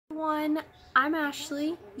everyone, I'm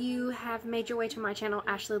Ashley. You have made your way to my channel,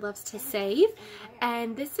 Ashley Loves to Save,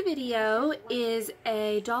 and this video is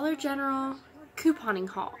a Dollar General couponing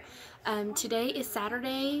haul. Today is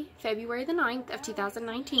Saturday, February the 9th of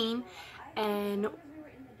 2019, and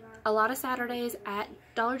a lot of Saturdays at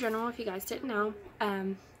Dollar General, if you guys didn't know,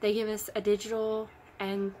 they give us a digital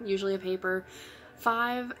and usually a paper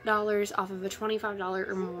 $5 off of a $25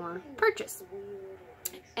 or more purchase.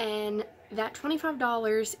 And that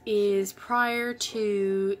 $25 is prior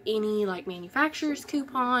to any like manufacturer's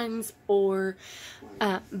coupons or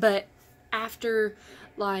but after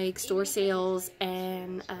like store sales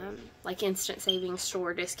and like instant savings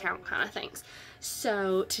store discount kind of things.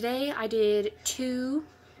 So today I did two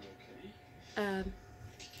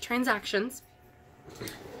transactions.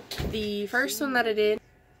 The first one that I did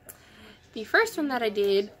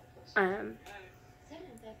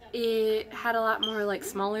it had a lot more like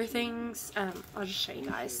smaller things. I'll just show you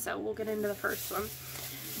guys. So we'll get into the first one.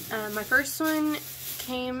 My first one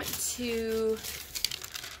came to,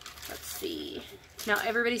 let's see. Now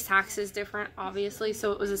everybody's tax is different, obviously.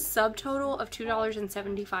 So it was a subtotal of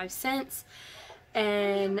 $2.75,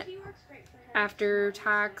 and after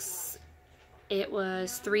tax, it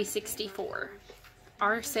was $3.64.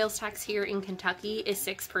 Our sales tax here in Kentucky is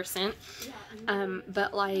 6%,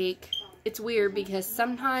 but like, it's weird because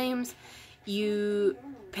sometimes you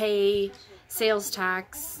pay sales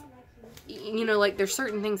tax, you know, like there's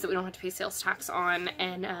certain things that we don't have to pay sales tax on,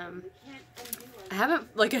 and I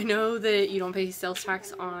know that you don't pay sales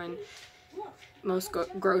tax on most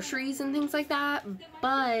groceries and things like that,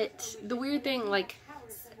 but the weird thing, like,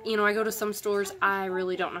 you know, I go to some stores, I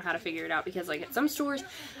really don't know how to figure it out, because like at some stores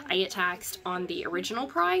I get taxed on the original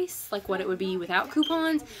price, like what it would be without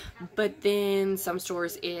coupons, but then some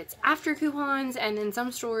stores it's after coupons, and then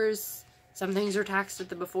some stores, some things are taxed at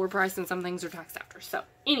the before price and some things are taxed after. So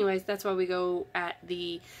anyways, that's why we go at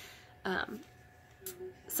the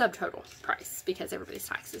subtotal price, because everybody's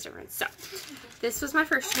tax is different. So this was my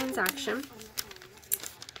first transaction.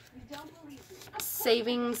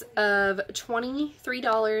 Savings of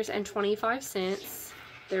 $23.25.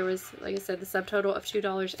 There was, like I said, the subtotal of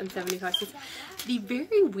 $2.75. The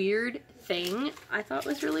very weird thing I thought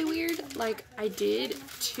was really weird, like I did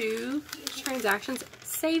two transactions,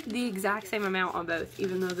 saved the exact same amount on both,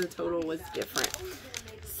 even though the total was different.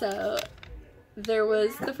 So there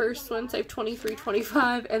was the first one saved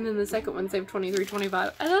 $23.25, and then the second one saved $23.25. I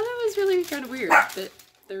thought that was really kind of weird that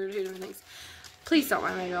there were two different things. Please don't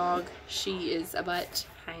mind my dog. She is a butt.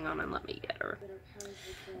 Hang on and let me get her.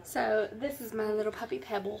 So this is my little puppy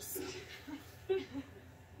Pebbles.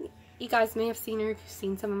 You guys may have seen her if you've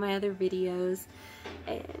seen some of my other videos.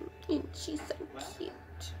 And she's so cute.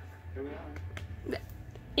 But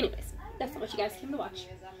anyways, that's not what you guys came to watch.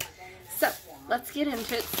 So let's get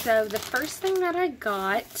into it. So the first thing that I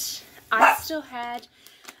got, I still had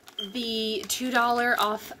the $2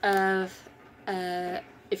 off of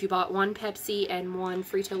if you bought one Pepsi and one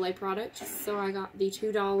Frito-Lay product. So I got the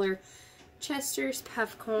 $2 Chester's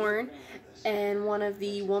Puff Corn and one of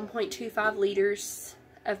the 1.25 liters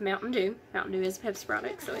of Mountain Dew. Mountain Dew is a Pepsi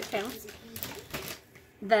product, so it counts.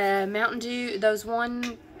 The Mountain Dew, the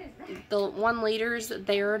 1 liters,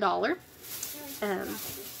 they are $1.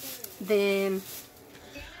 Then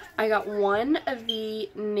I got one of the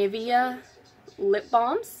Nivea lip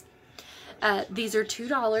balms. These are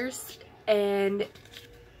 $2, and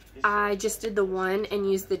I just did the one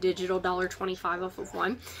and used the digital $1.25 off of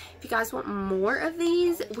one. If you guys want more of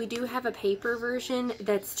these, we do have a paper version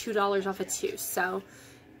that's $2 off of two. So a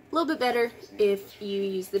little bit better if you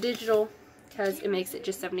use the digital, because it makes it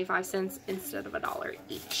just 75 cents instead of $1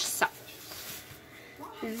 each. So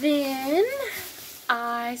then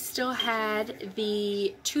I still had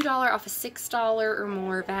the $2 off of $6 or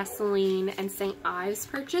more Vaseline and St. Ives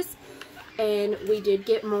purchase. And we did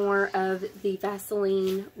get more of the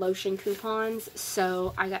Vaseline lotion coupons,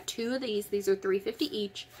 so I got two of these. These are $3.50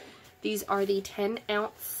 each. These are the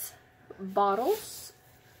 10-ounce bottles.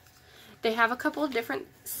 They have a couple of different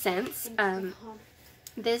scents.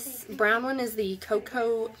 This brown one is the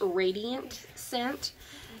Cocoa Radiant scent.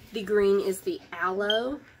 The green is the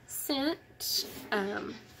Aloe scent.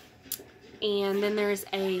 And then there's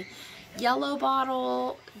a yellow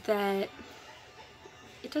bottle that,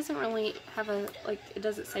 it doesn't really have a, like, it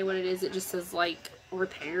doesn't say what it is. It just says, like,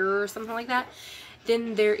 repair or something like that.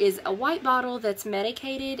 Then there is a white bottle that's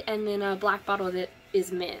medicated, and then a black bottle that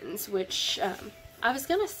is men's, which, I was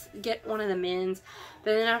gonna get one of the men's,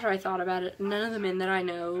 but then after I thought about it, none of the men that I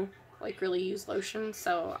know, like, really use lotion,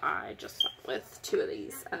 so I just went with two of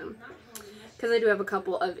these. because I do have a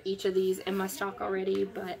couple of each of these in my stock already,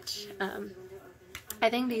 but I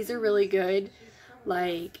think these are really good,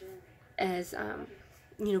 like, as,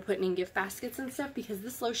 you know, putting in gift baskets and stuff, because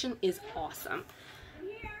this lotion is awesome.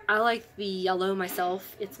 I like the yellow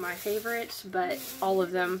myself. It's my favorite, but all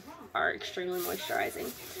of them are extremely moisturizing.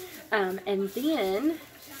 And then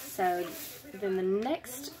the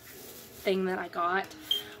next thing that I got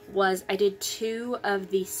was I did 2 of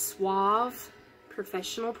the Suave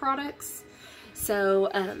Professional products. So,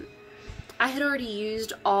 I had already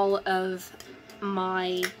used all of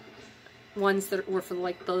my ones that were for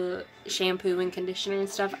like the shampoo and conditioner and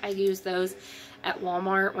stuff. I used those at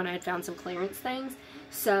Walmart when I had found some clearance things.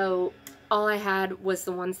 So all I had was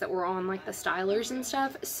the ones that were on like the stylers and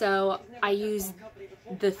stuff. So I used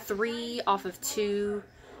the 3 off of 2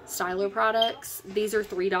 styler products. These are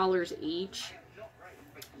 $3 each.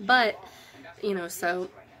 But, you know, so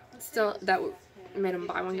still that made them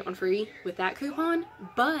buy one get one free with that coupon.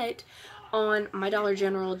 But on my Dollar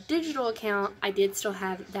General digital account, I did still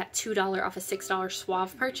have that $2 off a $6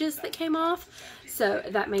 Suave purchase that came off. So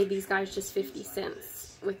that made these guys just 50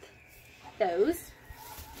 cents with those.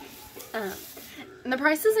 And the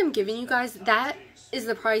prices I'm giving you guys, that is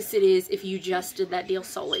the price it is if you just did that deal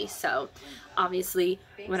solely. So obviously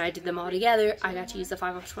when I did them all together, I got to use the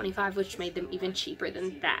 5 off 25, which made them even cheaper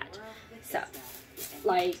than that. So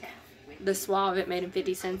like the Suave, it made them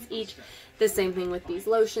 50 cents each. The same thing with these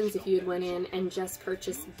lotions. If you had went in and just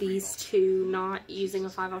purchased these 2, not using a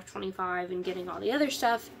 5 off 25 and getting all the other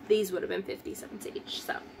stuff, these would have been 50 cents each.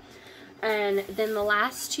 So, and then the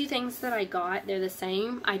last 2 things that I got, they're the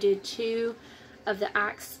same. I did 2 of the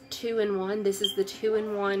Axe 2-in-1. This is the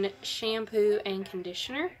 2-in-1 shampoo and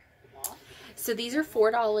conditioner. So these are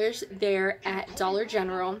 $4. They're at Dollar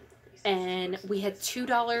General, and we had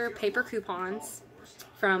 $2 paper coupons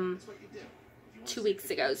from 2 weeks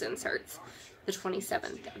ago's inserts, the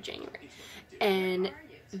 27th of January. And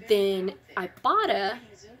then Ibotta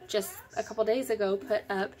just a couple days ago put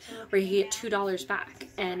up where you get $2 back,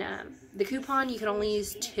 and the coupon you can only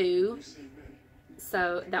use 2,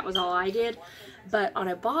 so that was all I did. But on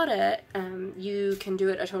Ibotta, you can do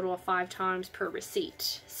it a total of 5 times per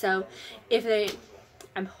receipt. So if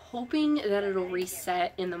I'm hoping that it'll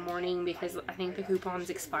reset in the morning, because I think the coupons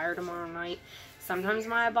expire tomorrow night. Sometimes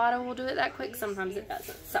my Ibotta will do it that quick, sometimes it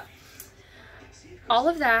doesn't. So all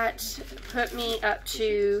of that put me up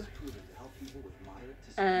to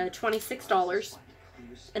 $26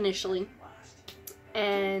 initially.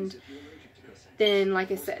 And then, like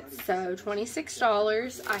I said, so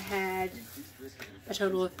 $26, I had a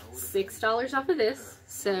total of $6 off of this,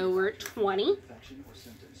 so we're at $20.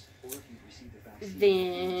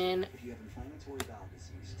 Then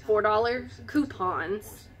 $4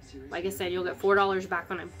 coupons. Like I said, you'll get $4 back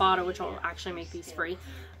on Ibotta, which will actually make these free.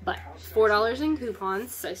 But $4 in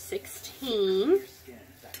coupons, so 16.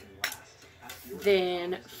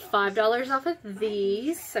 Then $5 off of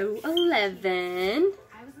these, so 11.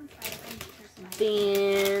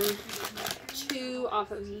 Then 2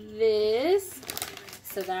 off of this,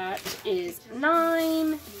 so that is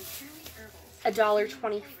 9.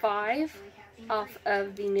 $1.25 off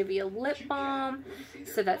of the Nivea lip balm,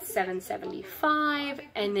 so that's $7.75.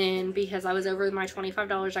 And then because I was over my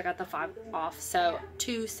 $25, I got the 5 off, so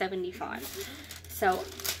 $2.75. So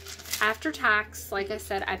after tax, like I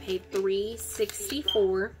said, I paid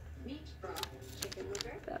 $3.64.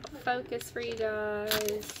 That'll focus for you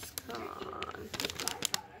guys. Come on.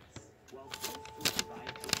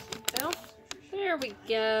 Well, there we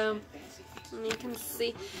go. And you can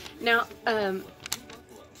see now.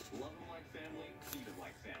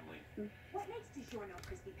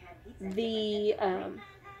 The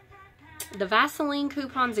Vaseline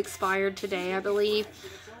coupons expired today, I believe,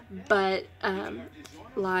 but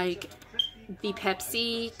like the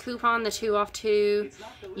Pepsi coupon, the 2 off 2,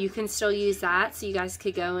 you can still use that, so you guys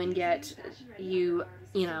could go and get you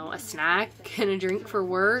know, a snack and a drink for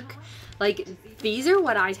work. Like, these are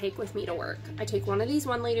what I take with me to work. I take one of these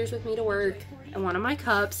 1 liters with me to work and one of my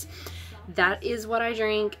cups. That is what I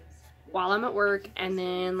drink while I'm at work, and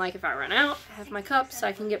then like if I run out, I have my cup so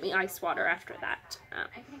I can get me ice water after that.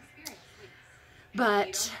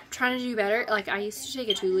 But I'm trying to do better. Like, I used to take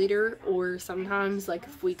a 2 liter, or sometimes like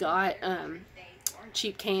if we got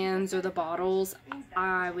cheap cans or the bottles,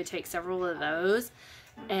 I would take several of those,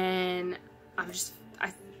 and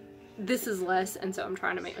this is less, and so I'm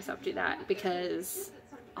trying to make myself do that, because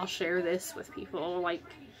I'll share this with people, like,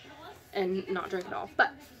 and not drink it all.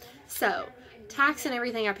 But so tax and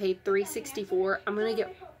everything, I paid $3.64. I'm gonna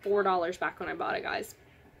get $4 back when I bought it, guys.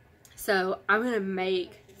 So I'm gonna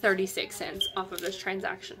make 36 cents off of this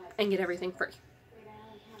transaction and get everything free.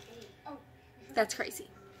 That's crazy.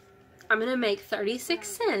 I'm gonna make 36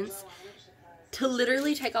 cents to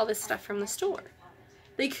literally take all this stuff from the store.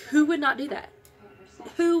 Like, who would not do that?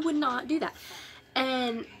 Who would not do that?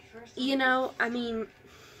 And, you know, I mean,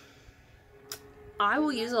 I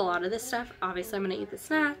will use a lot of this stuff. Obviously, I'm going to eat the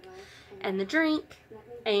snack and the drink.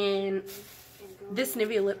 And this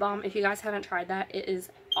Nivea lip balm, if you guys haven't tried that, it is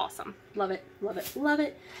awesome. Love it, love it, love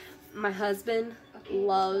it. My husband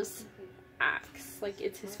loves Axe. Like,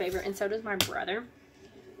 it's his favorite. And so does my brother.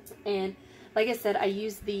 And like I said, I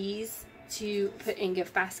use these to put in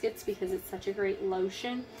gift baskets because it's such a great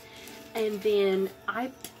lotion. And then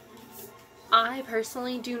I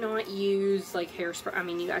personally do not use like hairspray. I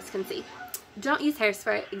mean, you guys can see. Don't use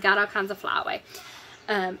hairspray. Got all kinds of fly-away.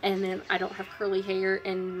 And then I don't have curly hair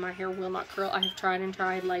and my hair will not curl. I have tried and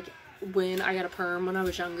tried. Like when I got a perm when I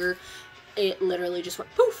was younger, it literally just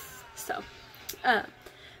went poof. So,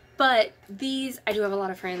 but these, I do have a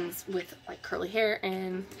lot of friends with like curly hair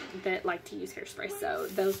and that like to use hairspray. So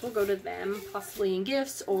those will go to them, possibly in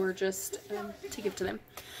gifts or just to give to them.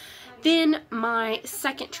 Then my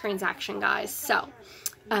second transaction, guys. So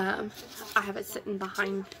I have it sitting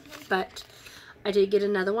behind, but I did get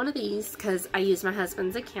another one of these because I used my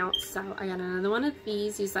husband's account. So I got another one of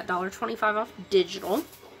these. Use that $1.25 off digital.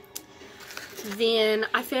 Then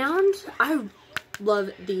I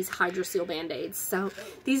love these Hydro Seal Band-Aids. So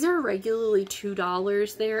these are regularly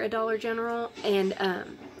 $2 there at Dollar General. And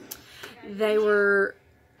they were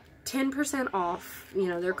 10% off, you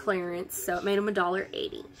know, their clearance. So it made them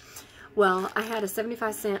 $1.80. Well, I had a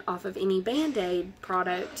 75-cent off of any Band-Aid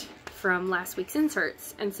product from last week's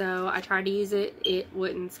inserts. And so I tried to use it. It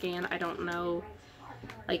wouldn't scan. I don't know.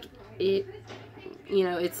 Like, it, you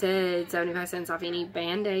know, it said 75 cents off any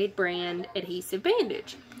Band-Aid brand adhesive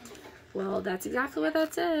bandage. Well, that's exactly what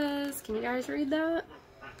that says. Can you guys read that?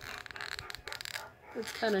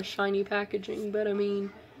 It's kind of shiny packaging, but I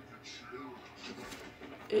mean,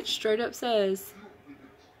 it straight up says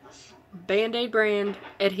Band-Aid brand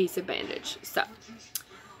adhesive bandage. So,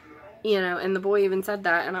 you know, and the boy even said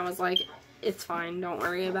that, and I was like, it's fine, don't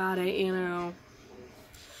worry about it, you know.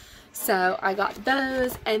 So I got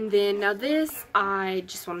those, and then now this, I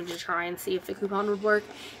just wanted to try and see if the coupon would work.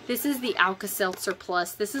 This is the Alka-Seltzer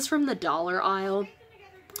Plus. This is from the dollar aisle.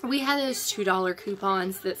 We had those $2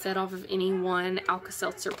 coupons that said off of any one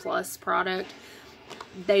Alka-Seltzer Plus product.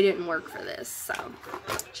 They didn't work for this, so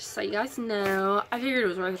just so you guys know, I figured it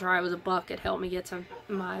was worth a try. It was $1. It helped me get to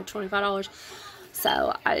my $25.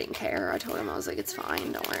 So I didn't care. I told him, I was like, it's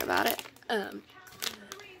fine, don't worry about it.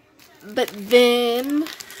 But then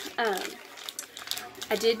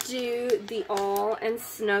I did do the All and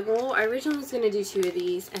Snuggle. I originally was going to do 2 of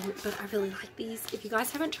these, but I really like these. If you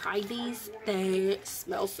guys haven't tried these, they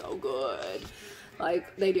smell so good.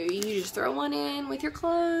 Like, they do. You just throw one in with your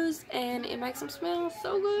clothes, and it makes them smell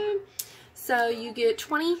so good. So you get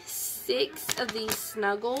 26 of these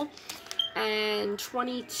Snuggle and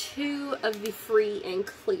 22 of the Free and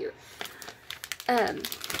Clear.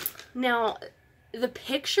 Now, the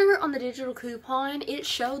picture on the digital coupon, it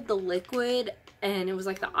showed the liquid, and it was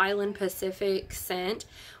like the Island Pacific scent,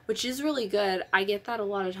 which is really good. I get that a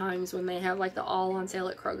lot of times when they have like the All on sale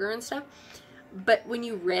at Kroger and stuff. But when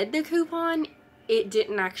you read the coupon, it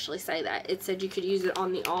didn't actually say that. It said you could use it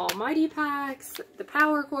on the All Mighty packs, the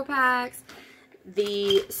Power Core packs,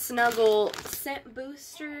 the Snuggle scent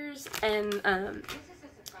boosters, and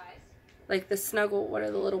like the Snuggle, what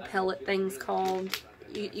are the little pellet things called?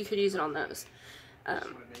 You could use it on those.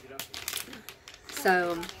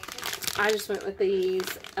 So I just went with these.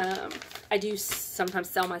 I do sometimes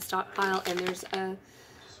sell my stockpile, and there's a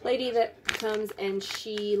lady that comes and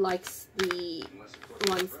she likes the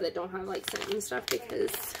ones that don't have like scent and stuff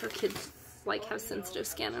because her kids like have sensitive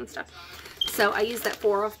skin and stuff. So I used that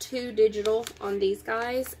 4 off 2 digital on these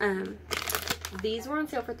guys. These were on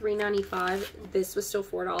sale for $3.95. This was still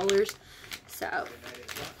 $4. So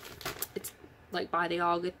it's like buy the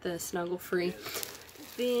All, get the Snuggle free.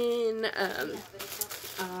 Then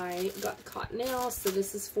I got the Cottonelle. So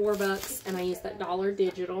this is $4, and I used that $1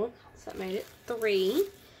 digital. So that made it $3.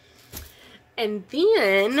 And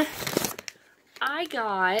then I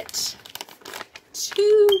got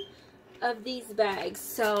 2 of these bags.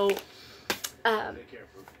 So I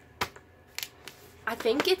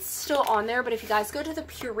think it's still on there, but if you guys go to the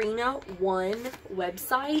Purina One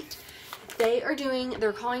website,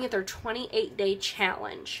 they're calling it their 28-day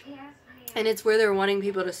challenge. And it's where they're wanting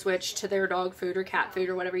people to switch to their dog food or cat food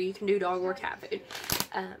or whatever. You can do dog or cat food.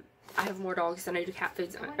 I have more dogs than I do cat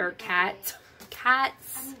foods, or cats.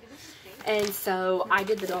 And so I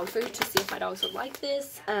did the dog food to see if my dogs would like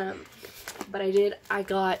this. But I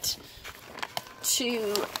got 2,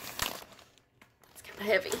 it's kind of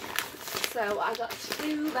heavy. So I got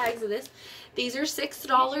 2 bags of this. These are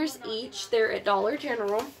 $6 each. They're at Dollar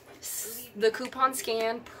General. The coupon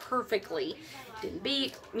scanned perfectly. Didn't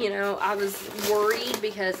beep. You know, I was worried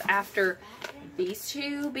because after these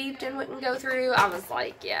two beeped and wouldn't go through, I was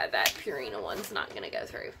like, yeah, that Purina one's not going to go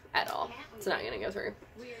through at all. It's not going to go through.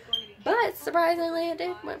 But surprisingly it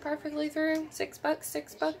did. Went perfectly through.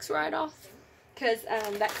 $6 right off. Because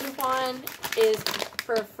that coupon is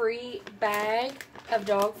for a free bag of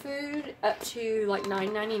dog food up to like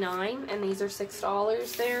 $9.99, and these are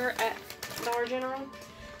 $6 there at Dollar General.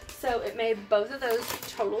 So it made both of those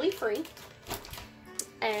totally free.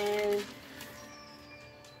 And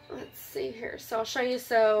let's see here. So I'll show you.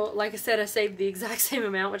 So like I said, I saved the exact same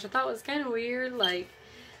amount, which I thought was kind of weird. Like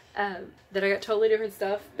that I got totally different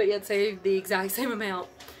stuff, but yet saved the exact same amount.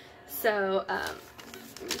 So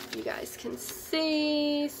if you guys can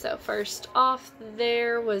see, so first off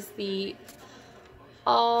there was the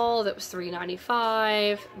all, that was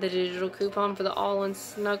 $3.95. The digital coupon for the all and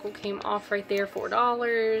Snuggle came off right there,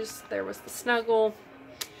 $4. There was the Snuggle.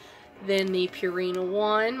 Then the Purina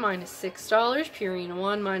 1 minus $6. Purina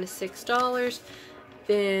 1 minus $6.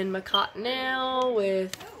 Then my Cottonelle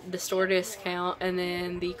with the store discount, and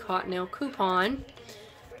then the Cottonelle coupon.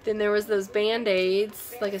 Then there was those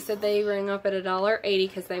Band-Aids. Like I said, they rang up at $1.80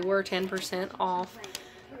 because they were 10% off,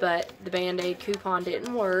 but the Band-Aid coupon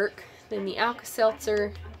didn't work. Then the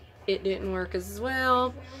Alka-Seltzer, it didn't work as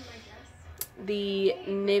well. The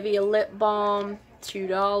Nivea lip balm,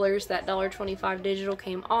 $2. That $1.25 digital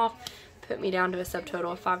came off, put me down to a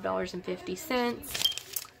subtotal of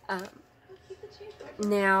 $5.50.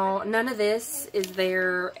 Now, none of this is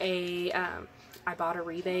there a I bought a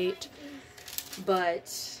rebate.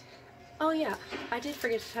 But, oh yeah, I did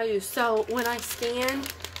forget to tell you. So, when I scanned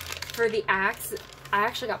for the Axe, I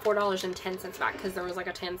actually got $4.10 back because there was like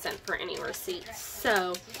a 10-cent for any receipts.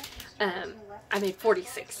 So, I made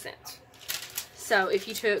 46 cents. So, if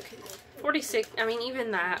you took 46, I mean,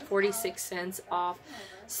 even that, 46 cents off.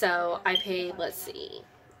 So, I paid, let's see,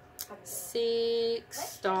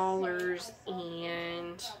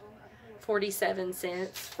 $6.47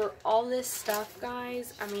 for all this stuff,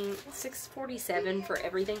 guys. I mean, $6.47 for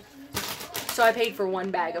everything. So I paid for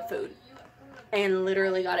one bag of food and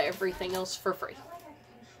literally got everything else for free.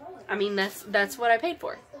 I mean, that's what I paid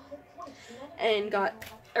for, and got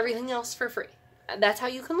everything else for free. That's how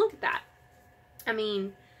you can look at that. I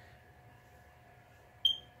mean,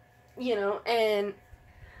 you know, and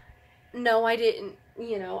no, I didn't.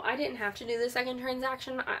 You know, I didn't have to do the second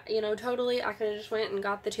transaction. You know, totally, I could have just went and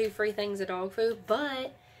got the 2 free things of dog food.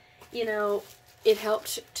 But, you know, it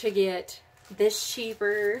helped to get this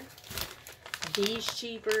cheaper, these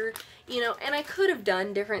cheaper, you know. And I could have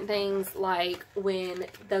done different things, like when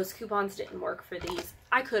those coupons didn't work for these,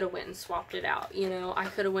 I could have went and swapped it out, you know. I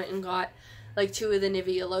could have went and got like 2 of the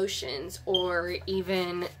Nivea lotions, or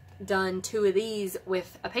even done 2 of these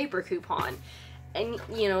with a paper coupon. And,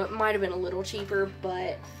 you know, it might have been a little cheaper,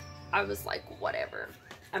 but I was like, whatever.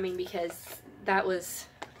 I mean, because that was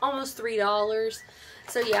almost $3.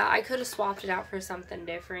 So, yeah, I could have swapped it out for something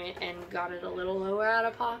different and got it a little lower out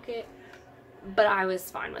of pocket. But I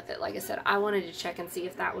was fine with it. Like I said, I wanted to check and see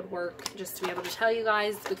if that would work, just to be able to tell you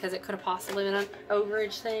guys, because it could have possibly been an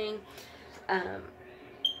overage thing.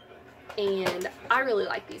 And I really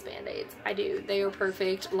like these Band-Aids. I do. They are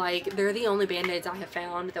perfect. Like, they're the only Band-Aids I have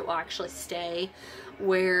found that will actually stay.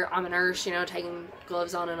 Where I'm a nurse, you know, taking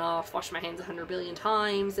gloves on and off, washing my hands 100 billion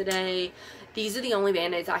times a day. These are the only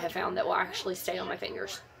Band-Aids I have found that will actually stay on my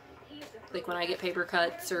fingers. Like when I get paper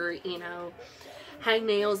cuts, or, you know,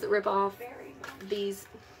 hangnails that rip off. These,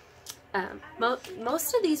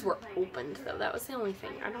 most of these were opened, though. That was the only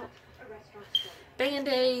thing. I don't,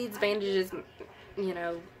 Band-Aids, bandages, you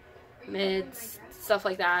know, meds, stuff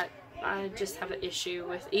like that, I just have an issue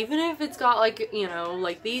with. Even if it's got, like, you know,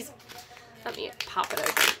 like these, let me pop it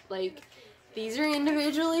open, like, these are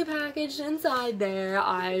individually packaged inside there.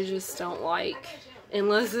 I just don't like,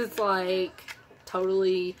 unless it's like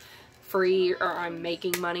totally free or I'm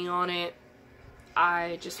making money on it,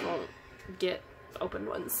 I just won't get open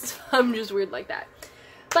ones. I'm just weird like that.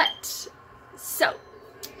 But, so,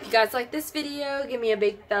 if you guys like this video, give me a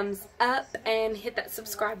big thumbs up and hit that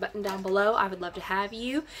subscribe button down below. I would love to have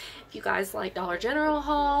you. If you guys like Dollar General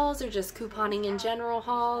hauls or just couponing in general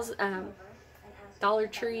hauls, Dollar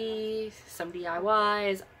Tree, some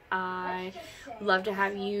DIYs, I would love to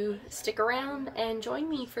have you stick around and join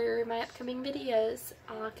me for my upcoming videos.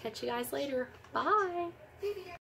 I'll catch you guys later. Bye!